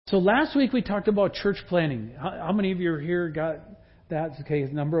So last week we talked about church planning. How many of you here got that? Okay, a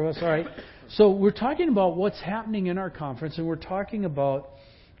number of us. All right. So we're talking about what's happening in our conference, and we're talking about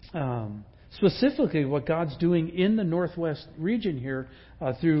specifically what God's doing in the Northwest region here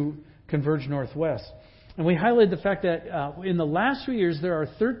through Converge Northwest. And we highlighted the fact that in the last 3 years there are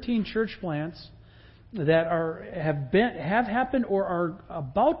 13 church plants that have happened or are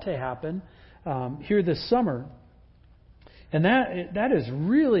about to happen here this summer. And that is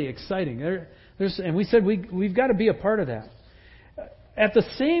really exciting. And we said we've got to be a part of that. At the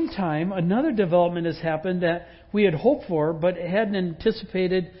same time, another development has happened that we had hoped for, but hadn't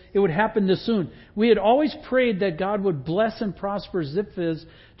anticipated it would happen this soon. We had always prayed that God would bless and prosper ZipFizz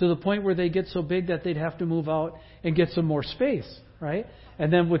to the point where they get so big that they'd have to move out and get some more space, right?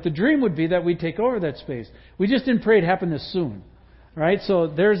 And then what the dream would be that we'd take over that space. We just didn't pray it happen this soon, right? So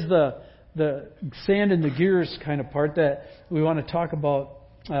there's the sand in the gears kind of part that we want to talk about.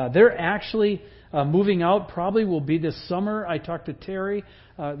 They're actually moving out, probably will be this summer. I talked to Terry,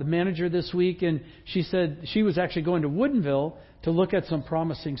 the manager, this week, and she said she was actually going to Woodinville to look at some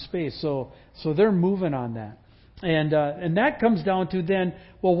promising space. So they're moving on that. And that comes down to then,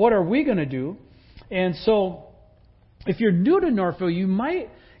 well, what are we going to do? And so if you're new to Northview,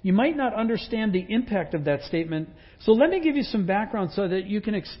 you might not understand the impact of that statement. So let me give you some background so that you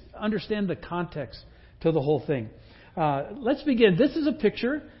can understand the context to the whole thing. Let's begin. This is a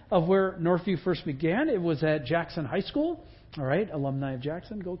picture of where Northview first began. It was at Jackson High School. All right, alumni of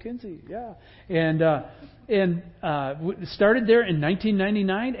Jackson, go Kinsey, yeah. And started there in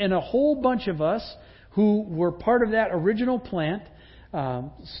 1999, and a whole bunch of us who were part of that original plant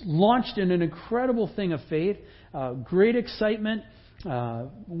launched in an incredible thing of faith, great excitement,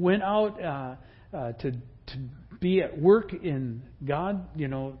 went out to be at work in God. You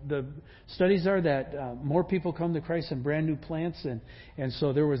know, the studies are that more people come to Christ in brand new plants, and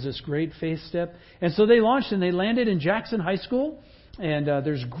so there was this great faith step. And so they launched and they landed in Jackson High School. And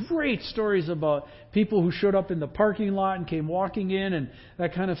there's great stories about people who showed up in the parking lot and came walking in and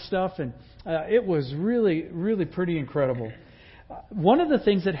that kind of stuff. And it was really, really pretty incredible. One of the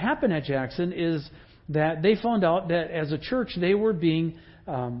things that happened at Jackson is that they found out that as a church they were being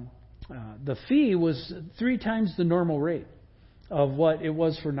the fee was 3 times the normal rate of what it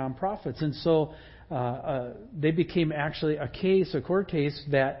was for nonprofits. And so they became actually a court case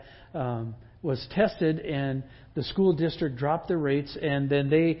that was tested, and the school district dropped their rates, and then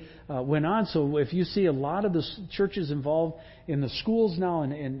they went on. So if you see a lot of the churches involved in the schools now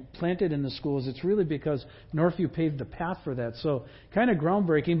and planted in the schools, it's really because Northview paved the path for that. So kind of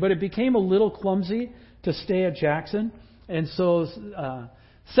groundbreaking, but it became a little clumsy to stay at Jackson. And so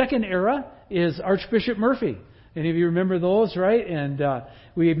second era is Archbishop Murphy. Any of you remember those, right? And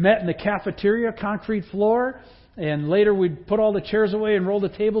we met in the cafeteria, concrete floor. And later we'd put all the chairs away and roll the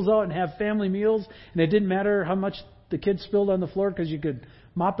tables out and have family meals. And it didn't matter how much the kids spilled on the floor because you could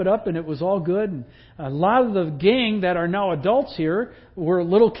mop it up and it was all good. And a lot of the gang that are now adults here were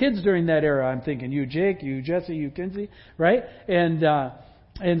little kids during that era. I'm thinking you Jake, you Jesse, you Kinsey, right?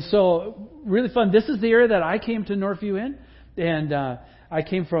 And so really fun. This is the era that I came to Northview in. And I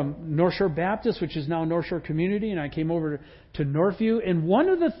came from North Shore Baptist, which is now North Shore Community, and I came over to Northview. And one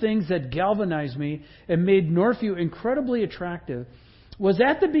of the things that galvanized me and made Northview incredibly attractive was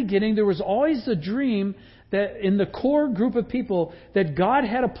at the beginning there was always a dream that in the core group of people that God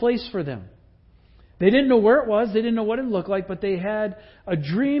had a place for them. They didn't know where it was, they didn't know what it looked like, but they had a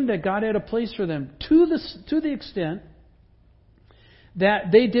dream that God had a place for them to the extent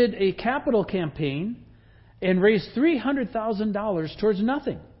that they did a capital campaign and raised $300,000 towards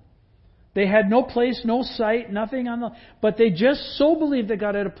nothing. They had no place, no site, nothing but they just so believed that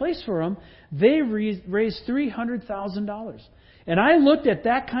God had a place for them, they raised $300,000. And I looked at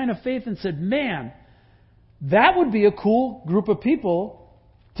that kind of faith and said, man, that would be a cool group of people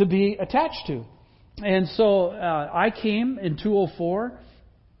to be attached to. And so I came in 2004,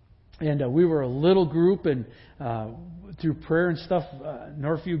 and we were a little group, and through prayer and stuff,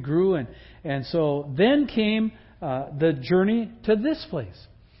 Northview grew, and so then came the journey to this place.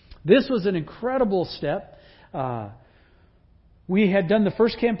 This was an incredible step. We had done the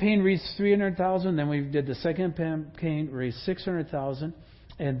first campaign, raised $300,000. Then we did the second campaign, raised $600,000,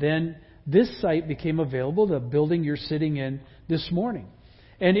 and then this site became available, the building you're sitting in this morning,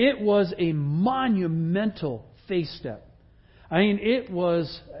 and it was a monumental faith step. I mean,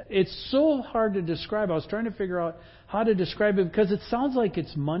 it's so hard to describe. I was trying to figure out how to describe it because it sounds like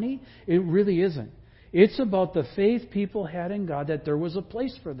it's money. It really isn't. It's about the faith people had in God that there was a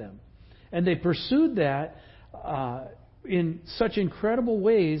place for them. And they pursued that in such incredible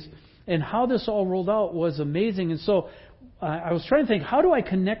ways. And how this all rolled out was amazing. And so I was trying to think, how do I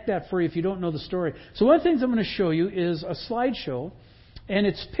connect that for you if you don't know the story? So one of the things I'm going to show you is a slideshow, and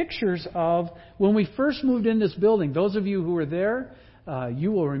it's pictures of when we first moved in this building. Those of you who were there,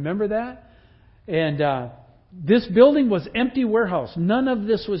 you will remember that. And this building was empty warehouse. None of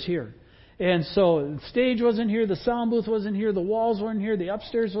this was here. And so the stage wasn't here, the sound booth wasn't here, the walls weren't here, the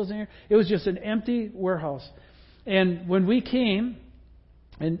upstairs wasn't here. It was just an empty warehouse. And when we came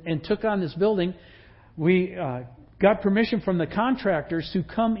and took on this building, we got permission from the contractors to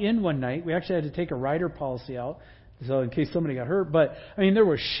come in one night. We actually had to take a rider policy out, so in case somebody got hurt. But, I mean, there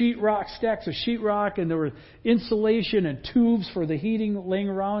were stacks of sheetrock, and there were insulation and tubes for the heating laying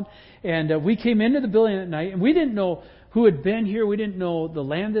around. And we came into the building at night, and we didn't know who had been here. We didn't know the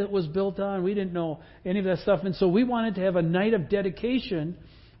land that it was built on. We didn't know any of that stuff. And so we wanted to have a night of dedication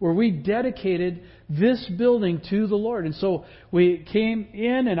where we dedicated this building to the Lord. And so we came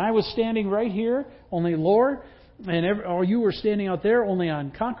in, and I was standing right here, only lower, and you were standing out there, only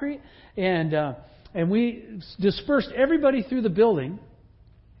on concrete. And we dispersed everybody through the building.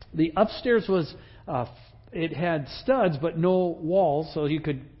 The upstairs was, it had studs but no walls, so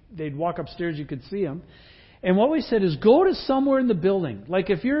they'd walk upstairs, you could see them. And what we said is, go to somewhere in the building. Like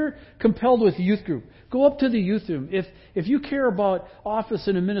if you're compelled with youth group, go up to the youth room. If you care about office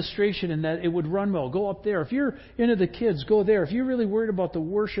and administration and that it would run well, go up there. If you're into the kids, go there. If you're really worried about the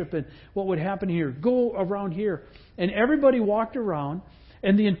worship and what would happen here, go around here. And everybody walked around,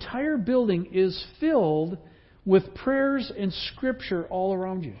 and the entire building is filled with prayers and scripture all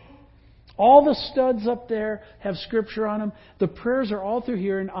around you. All the studs up there have scripture on them. The prayers are all through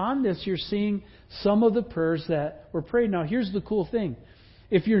here. And on this, you're seeing some of the prayers that were prayed. Now, here's the cool thing.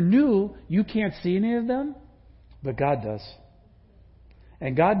 If you're new, you can't see any of them, but God does.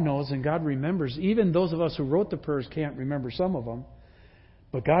 And God knows and God remembers. Even those of us who wrote the prayers can't remember some of them,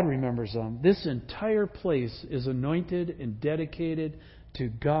 but God remembers them. This entire place is anointed and dedicated to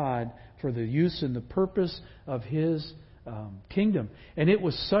God for the use and the purpose of His kingdom. And it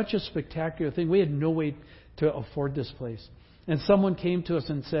was such a spectacular thing. We had no way to afford this place. And someone came to us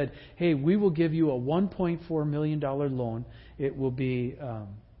and said, hey, we will give you a $1.4 million loan. It will be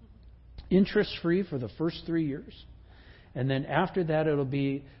interest-free for the first 3 years. And then after that, it'll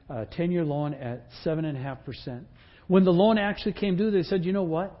be a 10-year loan at 7.5%. When the loan actually came due, they said, you know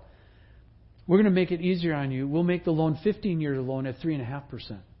what? We're going to make it easier on you. We'll make the loan 15-year loan at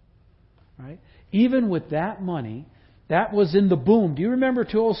 3.5%. Right? Even with that money, that was in the boom. Do you remember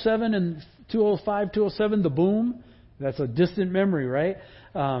 2007 and 2005, 2007, the boom? That's a distant memory, right?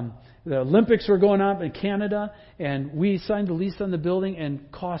 The Olympics were going on in Canada, and we signed the lease on the building,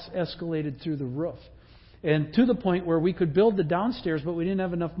 and costs escalated through the roof. And to the point where we could build the downstairs, but we didn't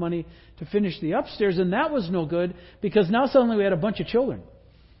have enough money to finish the upstairs, and that was no good because now suddenly we had a bunch of children.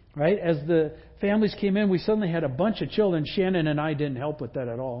 Right? As the families came in, we suddenly had a bunch of children. Shannon and I didn't help with that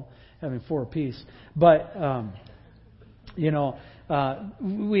at all, having 4 apiece. But,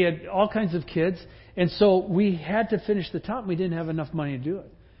 we had all kinds of kids. And so we had to finish the top. We didn't have enough money to do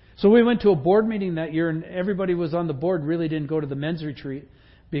it. So we went to a board meeting that year, and everybody was on the board, really didn't go to the men's retreat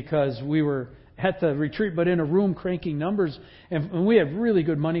because we were at the retreat, but in a room cranking numbers. And we had really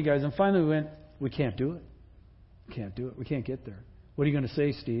good money, guys. And finally we went, we can't do it. We can't do it. We can't get there. What are you going to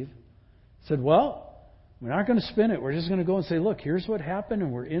say, Steve? I said, well, we're not going to spin it. We're just going to go and say, look, here's what happened,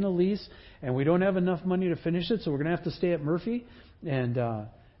 and we're in a lease, and we don't have enough money to finish it, so we're going to have to stay at Murphy and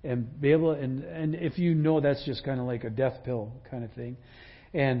be able. And if you know, that's just kind of like a death pill kind of thing.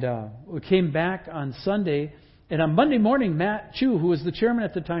 And we came back on Sunday, and on Monday morning, Matt Chu, who was the chairman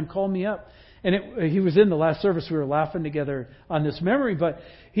at the time, called me up, and he was in the last service. We were laughing together on this memory, but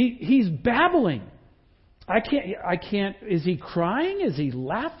he's babbling. I can't, is he crying? Is he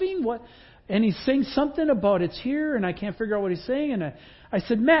laughing? What? And he's saying something about it's here, and I can't figure out what he's saying. And I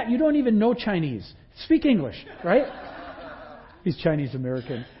said, Matt, you don't even know Chinese. Speak English, right? He's Chinese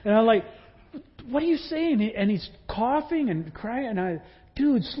American. And I'm like, what are you saying? And he's coughing and crying. And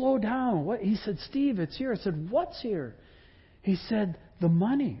dude, slow down. What? He said, Steve, it's here. I said, what's here? He said, the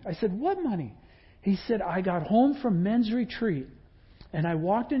money. I said, what money? He said, I got home from men's retreat. And I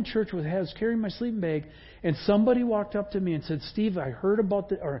walked in church I was carrying my sleeping bag, and somebody walked up to me and said, Steve, Matt, I heard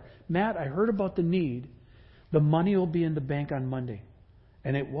about the need. The money will be in the bank on Monday.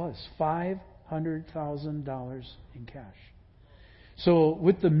 And it was $500,000 in cash. So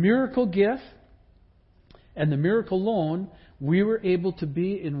with the miracle gift and the miracle loan, we were able to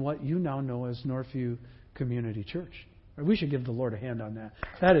be in what you now know as Northview Community Church. We should give the Lord a hand on that.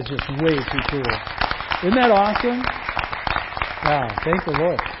 That is just way too cool. Isn't that awesome? Wow, thank the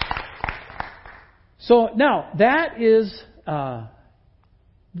Lord. So now, that is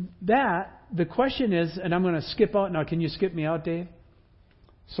the question is, and I'm going to skip out now. Can you skip me out, Dave?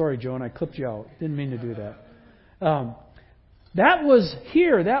 Sorry, Joan, I clipped you out. Didn't mean to do that. That was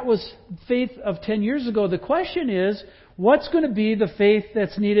here. That was faith of 10 years ago. The question is, what's going to be the faith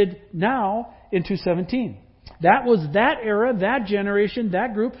that's needed now in 2017? That was that era, that generation,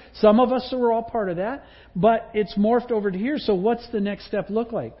 that group. Some of us were all part of that, but it's morphed over to here. So what's the next step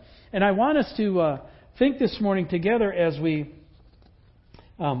look like? And I want us to think this morning together as we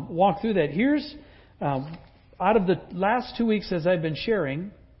walk through that. Here's, out of the last 2 weeks as I've been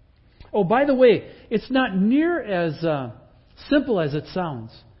sharing. Oh, by the way, it's not near as simple as it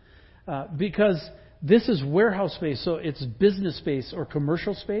sounds, because this is warehouse space, so it's business space or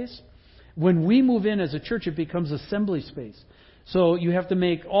commercial space. When we move in as a church, it becomes assembly space. So you have to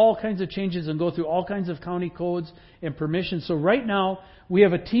make all kinds of changes and go through all kinds of county codes and permissions. So right now, we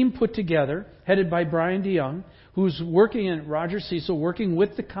have a team put together, headed by Brian DeYoung, who's working in Rogers Cecil, working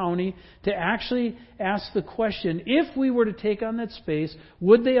with the county to actually ask the question, if we were to take on that space,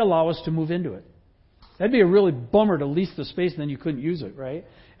 would they allow us to move into it? That'd be a really bummer to lease the space and then you couldn't use it, right?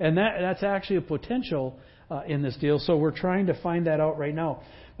 And that's actually a potential in this deal. So we're trying to find that out right now.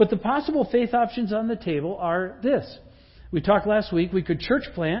 But the possible faith options on the table are this. We talked last week, we could church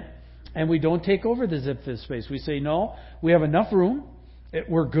plant and we don't take over the zip fizz space. We say, no, we have enough room.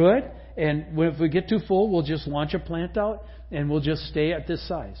 We're good. And if we get too full, we'll just launch a plant out and we'll just stay at this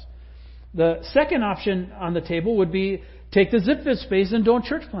size. The second option on the table would be take the zip fizz space and don't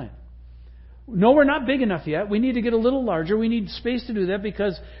church plant. No, we're not big enough yet. We need to get a little larger. We need space to do that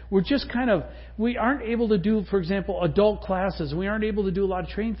because we're just we aren't able to do, for example, adult classes. We aren't able to do a lot of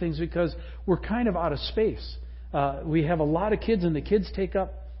training things because we're kind of out of space. We have a lot of kids and the kids take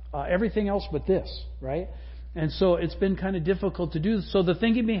up everything else but this, right? And so it's been kind of difficult to do. So the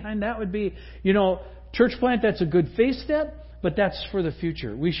thinking behind that would be, church plant, that's a good faith step, but that's for the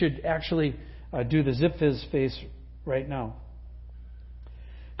future. We should actually do the zip fizz space right now.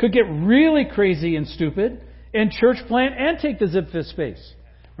 Could get really crazy and stupid and church plant and take the zip fizz space,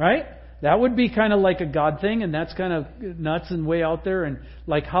 right? That would be kind of like a God thing, and that's kind of nuts and way out there. And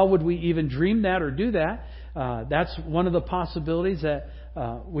like, how would we even dream that or do that? That's one of the possibilities that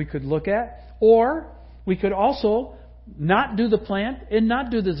we could look at. Or we could also not do the plant and not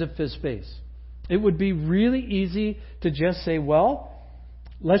do the zip fizz space. It would be really easy to just say, well,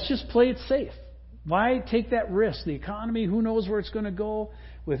 let's just play it safe. Why take that risk? The economy, who knows where it's going to go?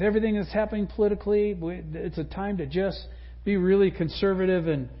 With everything that's happening politically, it's a time to just be really conservative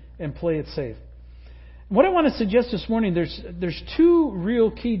and play it safe. What I want to suggest this morning, there's two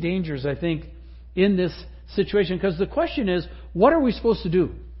real key dangers, I think, in this situation. Because the question is, what are we supposed to do?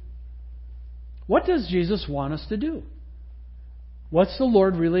 What does Jesus want us to do? What's the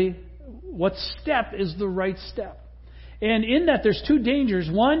Lord really, what step is the right step? And in that, there's two dangers.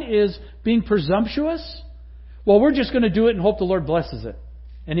 One is being presumptuous. Well, we're just going to do it and hope the Lord blesses it.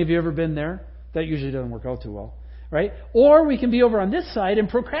 Any of you ever been there? That usually doesn't work out too well, right? Or we can be over on this side and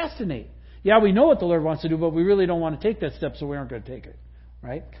procrastinate. Yeah, we know what the Lord wants to do, but we really don't want to take that step, so we aren't going to take it,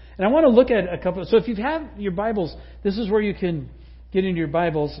 right? And I want to look at a couple. So if you have your Bibles, this is where you can get into your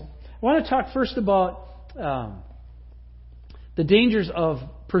Bibles. I want to talk first about the dangers of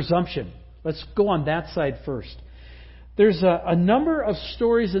presumption. Let's go on that side first. There's a number of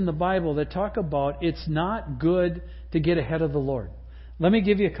stories in the Bible that talk about it's not good to get ahead of the Lord. Let me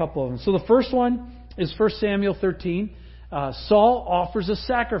give you a couple of them. So the first one is 1 Samuel 13. Saul offers a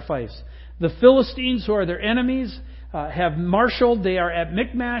sacrifice. The Philistines, who are their enemies, have marshaled. They are at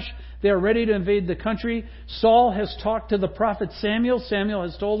Michmash. They are ready to invade the country. Saul has talked to the prophet Samuel. Samuel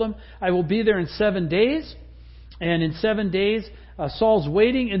has told him, I will be there in 7 days. And in 7 days, Saul's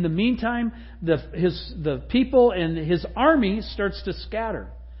waiting. In the meantime, the people and his army starts to scatter.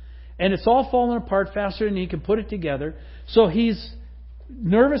 And it's all falling apart faster than he can put it together. So he's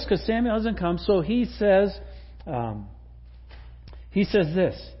nervous because Samuel hasn't come. So he says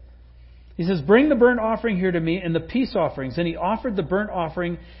this. He says, bring the burnt offering here to me and the peace offerings. And he offered the burnt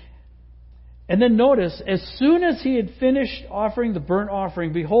offering. And then notice, as soon as he had finished offering the burnt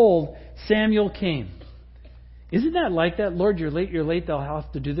offering, behold, Samuel came. Isn't that like that? Lord, you're late, they'll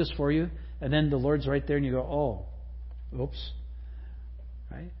have to do this for you. And then the Lord's right there and you go, oh, oops.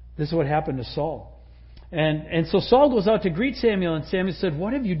 Right? This is what happened to Saul. And so Saul goes out to greet Samuel, and Samuel said,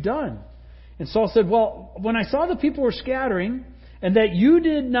 what have you done? And Saul said, well, when I saw the people were scattering, and that you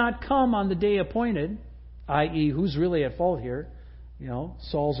did not come on the day appointed, i.e., who's really at fault here?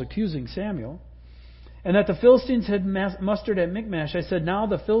 Saul's accusing Samuel. And that the Philistines had mustered at Michmash, I said, now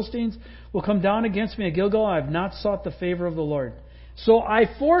the Philistines will come down against me at Gilgal. I have not sought the favor of the Lord. So I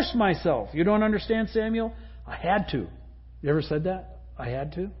forced myself. You don't understand, Samuel? I had to. You ever said that? I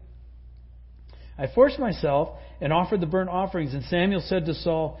had to. I forced myself and offered the burnt offerings. And Samuel said to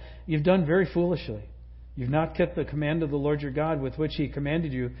Saul, you've done very foolishly. You've not kept the command of the Lord your God with which He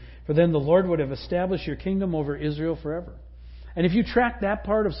commanded you, for then the Lord would have established your kingdom over Israel forever. And if you track that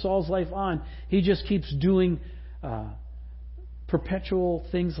part of Saul's life on, he just keeps doing perpetual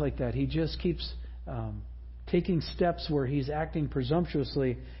things like that. He just keeps taking steps where he's acting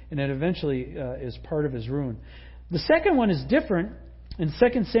presumptuously, and it eventually is part of his ruin. The second one is different. In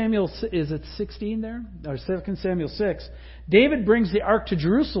 2 Samuel, is it 16 there? Or 2 Samuel 6, David brings the ark to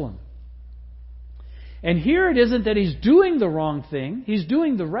Jerusalem. And here it isn't that he's doing the wrong thing. He's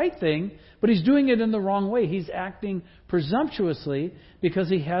doing the right thing, but he's doing it in the wrong way. He's acting presumptuously because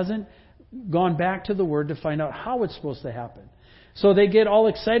he hasn't gone back to the Word to find out how it's supposed to happen. So they get all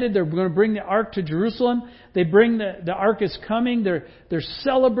excited. They're going to bring the ark to Jerusalem. They bring the ark is coming. They're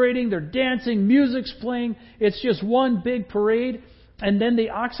celebrating. They're dancing. Music's playing. It's just one big parade. And then the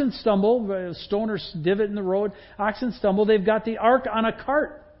oxen stumble. A stone or divot in the road. Oxen stumble. They've got the ark on a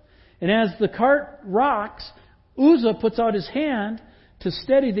cart. And as the cart rocks, Uzzah puts out his hand to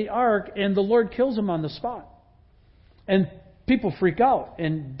steady the ark, and the Lord kills him on the spot. And people freak out.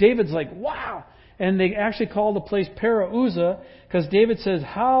 And David's like, wow! And they actually call the place Para-Uzzah, because David says,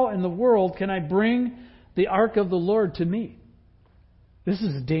 how in the world can I bring the ark of the Lord to me? This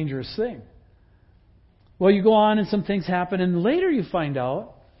is a dangerous thing. Well, you go on and some things happen, and later you find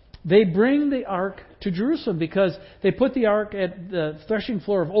out they bring the ark to Jerusalem because they put the ark at the threshing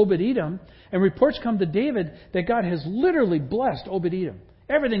floor of Obed-Edom, and reports come to David that God has literally blessed Obed-Edom.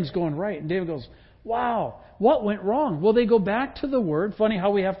 Everything's going right. And David goes, wow, what went wrong? Well, they go back to the Word. Funny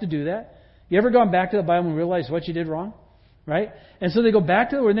how we have to do that. You ever gone back to the Bible and realized what you did wrong? Right? And so they go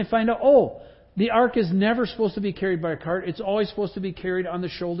back to the Word and they find out, oh, the ark is never supposed to be carried by a cart. It's always supposed to be carried on the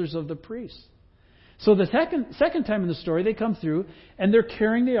shoulders of the priest. So the second time in the story, they come through and they're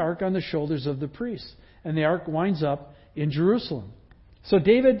carrying the ark on the shoulders of the priests. And the ark winds up in Jerusalem. So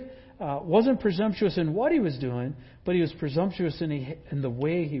David wasn't presumptuous in what he was doing, but he was presumptuous in the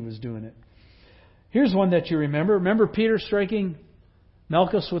way he was doing it. Here's one that you remember. Remember Peter striking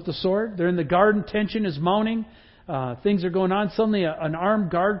Malchus with the sword? They're in the garden. Tension is mounting. Things are going on. Suddenly an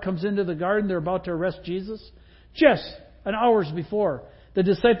armed guard comes into the garden. They're about to arrest Jesus. Just an hours before, the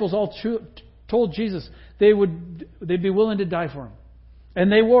disciples all told Jesus they'd be willing to die for him.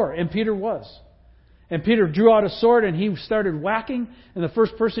 And they were. And Peter was. And Peter drew out a sword and he started whacking. And the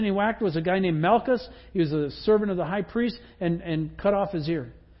first person he whacked was a guy named Malchus. He was a servant of the high priest, and cut off his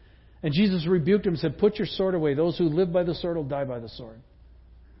ear. And Jesus rebuked him and said, put your sword away. Those who live by the sword will die by the sword.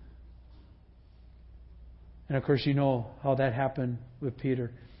 And of course you know how that happened with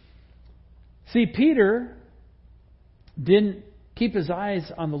Peter. See, Peter didn't keep his eyes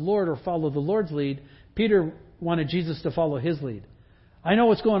on the Lord or follow the Lord's lead. Peter wanted Jesus to follow his lead. I know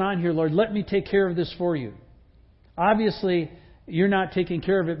what's going on here, Lord. Let me take care of this for you. Obviously, you're not taking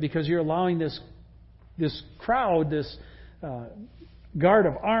care of it because you're allowing this crowd, this guard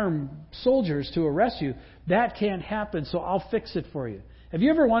of armed soldiers to arrest you. That can't happen, so I'll fix it for you. Have you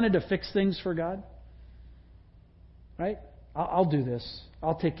ever wanted to fix things for God? Right? I'll do this.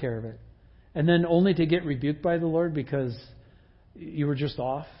 I'll take care of it. And then only to get rebuked by the Lord because you were just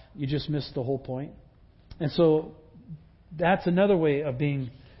off. You just missed the whole point. And so that's another way of being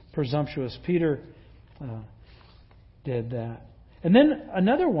presumptuous. Peter did that. And then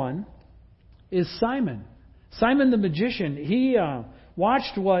another one is Simon. Simon the magician. He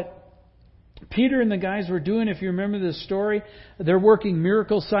watched what Peter and the guys were doing. If you remember this story, they're working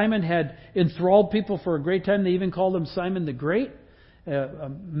miracles. Simon had enthralled people for a great time. They even called him Simon the Great, a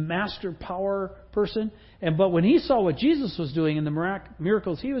master power person. But when he saw what Jesus was doing and the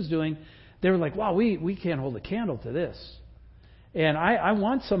miracles he was doing, they were like, wow, we can't hold a candle to this. And I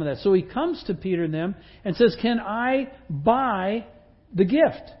want some of that. So he comes to Peter and them and says, can I buy the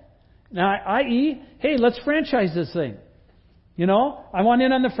gift? Now, i.e., hey, let's franchise this thing. You know, I want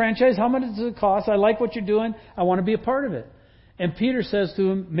in on the franchise. How much does it cost? I like what you're doing. I want to be a part of it. And Peter says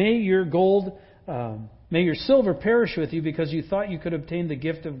to him, may your silver perish with you because you thought you could obtain the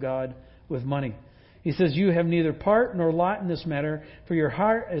gift of God with money. He says, you have neither part nor lot in this matter, for your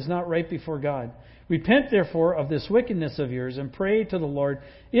heart is not right before God. Repent, therefore, of this wickedness of yours and pray to the Lord,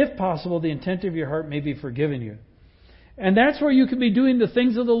 if possible, the intent of your heart may be forgiven you. And that's where you could be doing the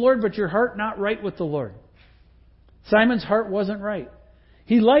things of the Lord, but your heart not right with the Lord. Simon's heart wasn't right.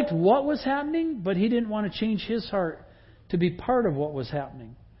 He liked what was happening, but he didn't want to change his heart to be part of what was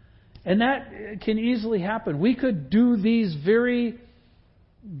happening. And that can easily happen. We could do these very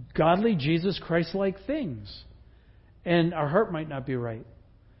godly, Jesus Christ-like things, and our heart might not be right.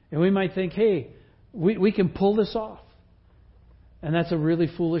 And we might think, hey, we can pull this off. And that's a really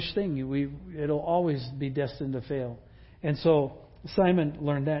foolish thing. It'll always be destined to fail. And so Simon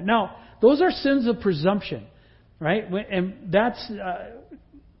learned that. Now, those are sins of presumption, right? And that's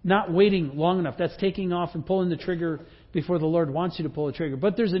not waiting long enough. That's taking off and pulling the trigger before the Lord wants you to pull the trigger.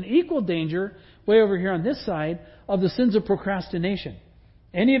 But there's an equal danger way over here on this side of the sins of procrastination.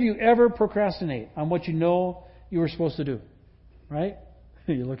 Any of you ever procrastinate on what you know you were supposed to do? Right?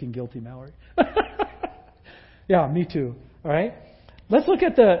 You're looking guilty, Mallory. Yeah, me too. All right? Let's look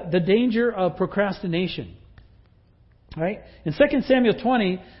at the danger of procrastination. All right? In 2 Samuel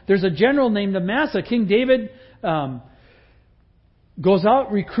 20, there's a general named Amasa. King David goes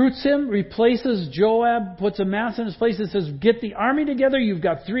out, recruits him, replaces Joab, puts Amasa in his place, and says, get the army together. You've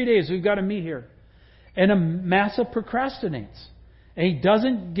got 3 days. We've got to meet here. And Amasa procrastinates. And he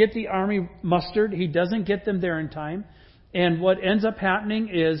doesn't get the army mustered. He doesn't get them there in time. And what ends up happening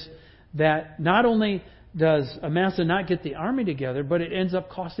is that not only does Amasa not get the army together, but it ends up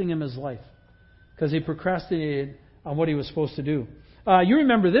costing him his life. Because he procrastinated on what he was supposed to do. You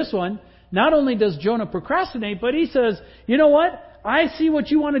remember this one. Not only does Jonah procrastinate, but he says, you know what? I see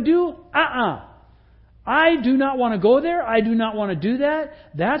what you want to do. I do not want to go there. I do not want to do that.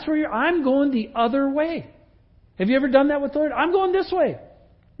 That's where I'm going the other way. Have you ever done that with the Lord? I'm going this way.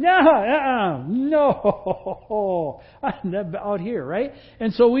 No, I'm out here, right?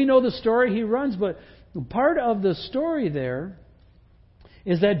 And so we know the story. He runs, but part of the story there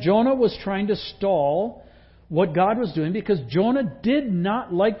is that Jonah was trying to stall what God was doing because Jonah did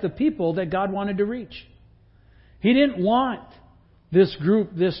not like the people that God wanted to reach. He didn't want this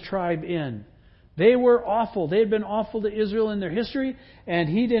group, this tribe in. They were awful. They had been awful to Israel in their history, and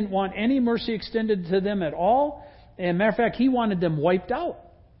he didn't want any mercy extended to them at all. And matter of fact, he wanted them wiped out.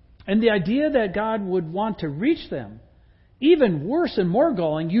 And the idea that God would want to reach them, even worse and more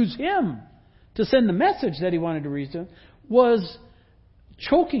galling, use him to send the message that he wanted to reach them, was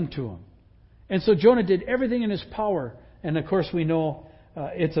choking to him. And so Jonah did everything in his power. And of course we know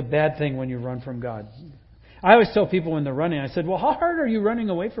it's a bad thing when you run from God. I always tell people when they're running, I said, well, how hard are you running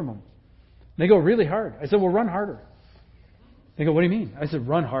away from him? They go, really hard. I said, well, run harder. They go, what do you mean? I said,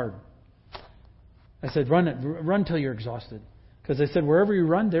 run hard. I said, run till you're exhausted. Because I said, wherever you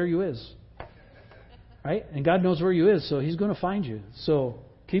run, there you is. Right? And God knows where you is, so He's going to find you. So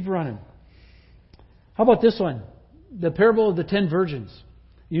keep running. How about this one? The parable of the 10 virgins.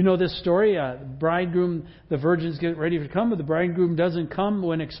 You know this story. Bridegroom, the virgins get ready to come, but the bridegroom doesn't come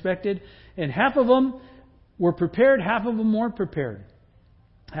when expected. And half of them were prepared, half of them weren't prepared.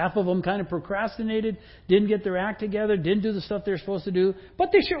 Half of them kind of procrastinated, didn't get their act together, didn't do the stuff they were supposed to do,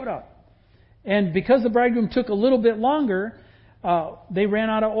 but they showed up. And because the bridegroom took a little bit longer, they ran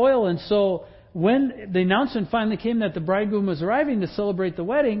out of oil. And so when the announcement finally came that the bridegroom was arriving to celebrate the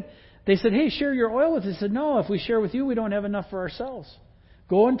wedding, they said, hey, share your oil with us. They said, no, if we share with you, we don't have enough for ourselves.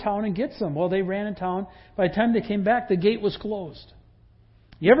 Go in town and get some. Well, they ran in town. By the time they came back, the gate was closed.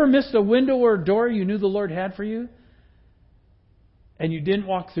 You ever missed a window or a door you knew the Lord had for you, and you didn't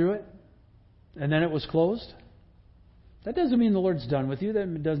walk through it, and then it was closed? That doesn't mean the Lord's done with you.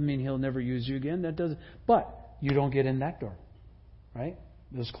 That doesn't mean He'll never use you again. But you don't get in that door, right?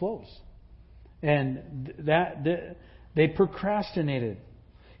 It was closed. And they procrastinated.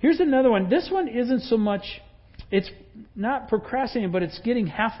 Here's another one. This one isn't so much, it's not procrastinating, but it's getting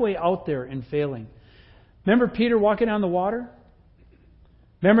halfway out there and failing. Remember Peter walking on the water?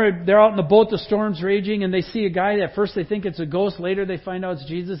 Remember, they're out in the boat, the storm's raging, and they see a guy. At first they think it's a ghost. Later they find out it's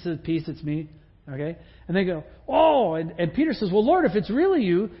Jesus. Says, peace, it's me. Okay? And they go, oh, and Peter says, well, Lord, if it's really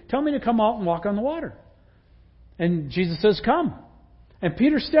you, tell me to come out and walk on the water. And Jesus says, come. And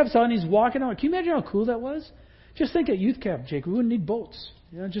Peter steps out and he's walking out. Can you imagine how cool that was? Just think at youth camp, Jake, we wouldn't need boats.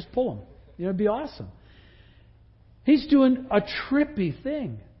 Just pull them. It'd be awesome. He's doing a trippy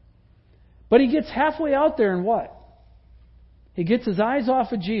thing. But he gets halfway out there and what? He gets his eyes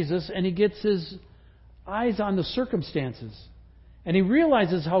off of Jesus and he gets his eyes on the circumstances. And he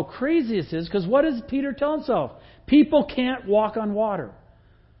realizes how crazy this is, because what does Peter tell himself? People can't walk on water.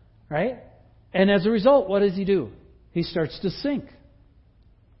 Right? And as a result, what does he do? He starts to sink.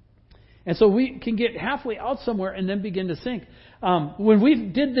 And so we can get halfway out somewhere and then begin to sink. When we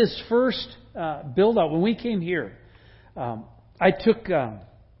did this first build out, when we came here, I took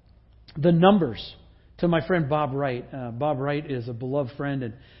the numbers to my friend Bob Wright. Bob Wright is a beloved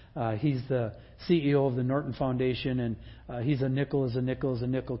friend, and he's the CEO of the Norton Foundation, and he's a nickel is a nickel is a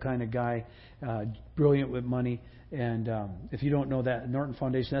nickel kind of guy, brilliant with money. And if you don't know that, Norton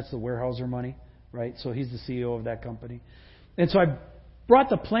Foundation, that's the Weyerhaeuser money, right? So he's the CEO of that company. And so I brought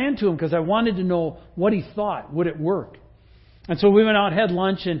the plan to him because I wanted to know what he thought. Would it work? And so we went out, had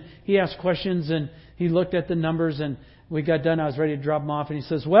lunch, and he asked questions, and he looked at the numbers, and we got done. I was ready to drop him off. And he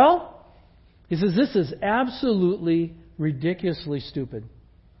says, well, this is absolutely ridiculously stupid.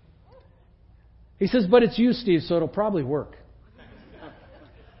 He says, but it's you, Steve, so it'll probably work.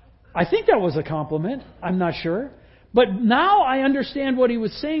 I think that was a compliment. I'm not sure. But now I understand what he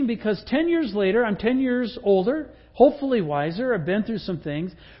was saying, because 10 years later, I'm 10 years older, hopefully wiser. I've been through some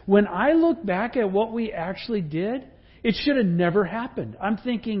things. When I look back at what we actually did, it should have never happened. I'm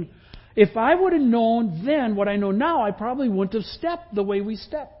thinking, if I would have known then what I know now, I probably wouldn't have stepped the way we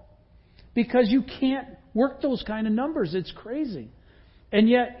stepped. Because you can't work those kind of numbers. It's crazy. And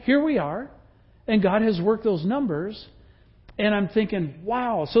yet, here we are, and God has worked those numbers, and I'm thinking,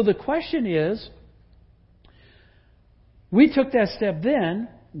 wow. So the question is, we took that step then,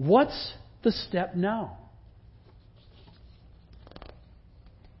 what's the step now?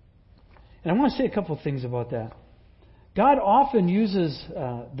 And I want to say a couple of things about that. God often uses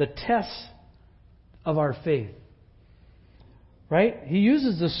the tests of our faith. Right? He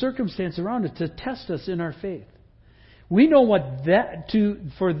uses the circumstance around it to test us in our faith. We know what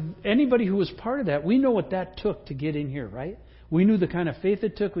for anybody who was part of that, we know what that took to get in here, right? We knew the kind of faith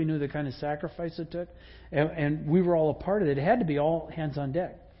it took. We knew the kind of sacrifice it took. And we were all a part of it. It had to be all hands on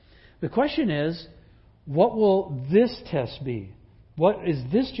deck. The question is, what will this test be? What is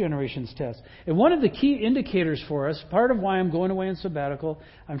this generation's test? And one of the key indicators for us, part of why I'm going away on sabbatical,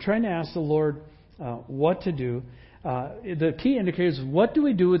 I'm trying to ask the Lord what to do. The key indicator is, what do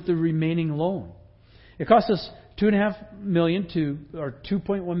we do with the remaining loan? It cost us $2.5 million or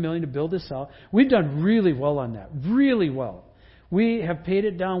 $2.1 million to build this out. We've done really well on that, really well. We have paid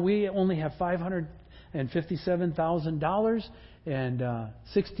it down. We only have $557,000 and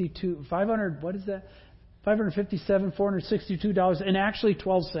 $462 and actually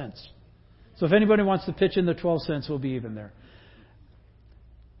 12 cents. So if anybody wants to pitch in the 12 cents, we'll be even there.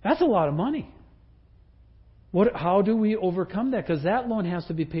 That's a lot of money. How do we overcome that? Because that loan has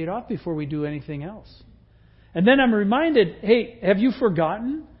to be paid off before we do anything else. And then I'm reminded, hey, have you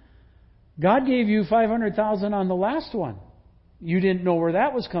forgotten? God gave you $500,000 on the last one. You didn't know where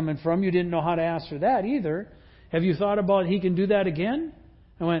that was coming from. You didn't know how to ask for that either. Have you thought about He can do that again?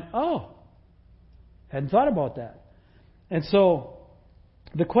 I went, hadn't thought about that. And so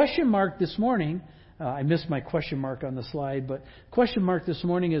the question mark this morning, I missed my question mark on the slide, but question mark this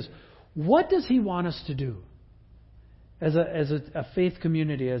morning is, what does He want us to do as a faith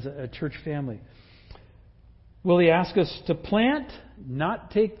community, as a church family? Will He ask us to plant,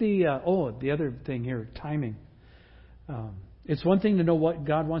 not take the other thing here, timing. It's one thing to know what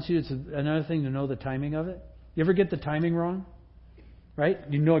God wants you to do. It's another thing to know the timing of it. You ever get the timing wrong? Right?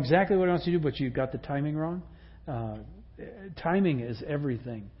 You know exactly what He wants you to do, but you got the timing wrong. Timing is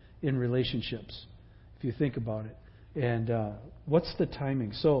everything in relationships, if you think about it. And what's the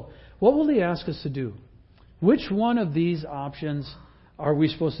timing? So what will He ask us to do? Which one of these options are we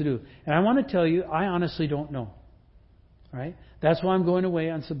supposed to do? And I want to tell you, I honestly don't know. Right? That's why I'm going away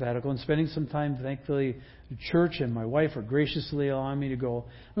on sabbatical and spending some time, thankfully, the church and my wife are graciously allowing me to go.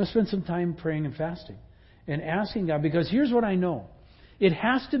 I'm going to spend some time praying and fasting and asking God, because here's what I know. It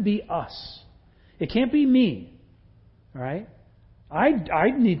has to be us. It can't be me. All right?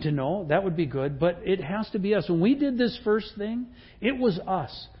 I need to know. That would be good. But it has to be us. When we did this first thing, it was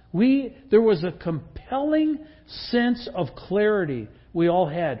us. There was a compelling sense of clarity we all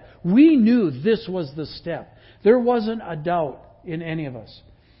had. We knew this was the step. There wasn't a doubt in any of us.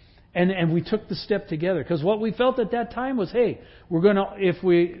 And we took the step together. Because what we felt at that time was, hey, we're going to, if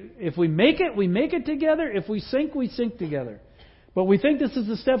we make it, we make it together. If we sink, we sink together. But we think this is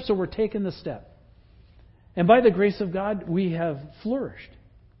the step, so we're taking the step. And by the grace of God, we have flourished.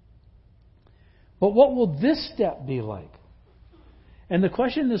 But what will this step be like? And the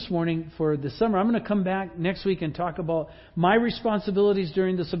question this morning for the summer, I'm going to come back next week and talk about my responsibilities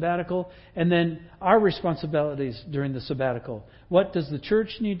during the sabbatical and then our responsibilities during the sabbatical. What does the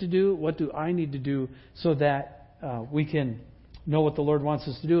church need to do? What do I need to do so that we can know what the Lord wants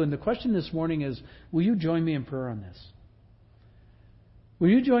us to do? And the question this morning is, will you join me in prayer on this? Will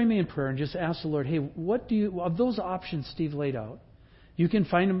you join me in prayer and just ask the Lord, hey, what do you, of those options Steve laid out, you can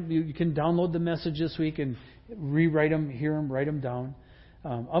find them, you can download the message this week and rewrite them, hear them, write them down.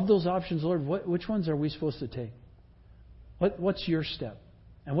 Of those options, Lord, which ones are we supposed to take? What's your step?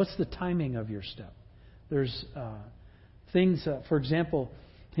 And what's the timing of your step? There's things, for example,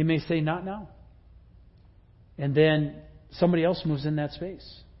 He may say, not now. And then somebody else moves in that space.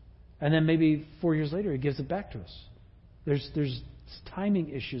 And then maybe 4 years later, He gives it back to us. There's timing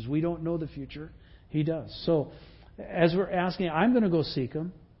issues. We don't know the future. He does. So as we're asking, I'm going to go seek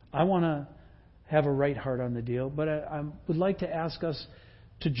Him. I want to have a right heart on the deal. But I would like to ask us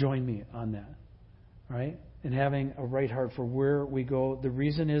to join me on that. Right? and having a right heart for where we go. The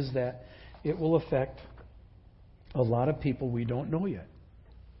reason is that it will affect a lot of people we don't know yet.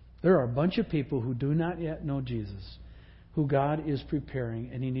 There are a bunch of people who do not yet know Jesus, who God is preparing,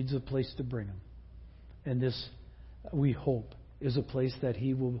 and He needs a place to bring them. And this, we hope, is a place that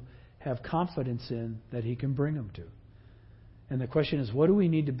He will have confidence in, that He can bring them to. And the question is, what do we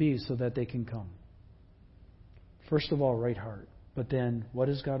need to be so that they can come? First of all, right heart. But then, what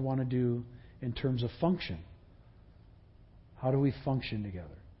does God want to do in terms of function? How do we function together?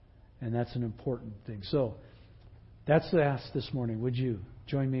 And that's an important thing. So, that's the ask this morning. Would you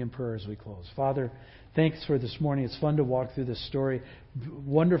join me in prayer as we close? Father, thanks for this morning. It's fun to walk through this story.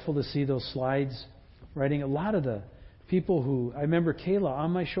 Wonderful to see those slides. Writing a lot of the people who, I remember Kayla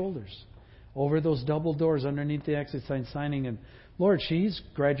on my shoulders, over those double doors underneath the exit sign signing. And Lord, she's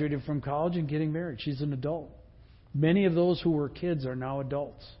graduated from college and getting married. She's an adult. Many of those who were kids are now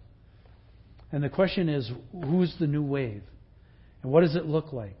adults. And the question is, who's the new wave? And what does it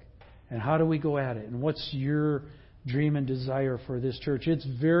look like? And how do we go at it? And what's your dream and desire for this church? It's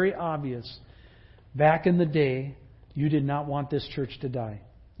very obvious. Back in the day, you did not want this church to die.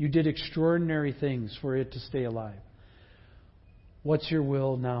 You did extraordinary things for it to stay alive. What's your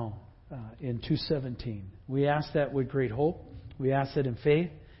will now in 2:17? We ask that with great hope. We ask that in faith.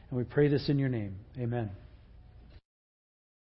 And we pray this in your name. Amen.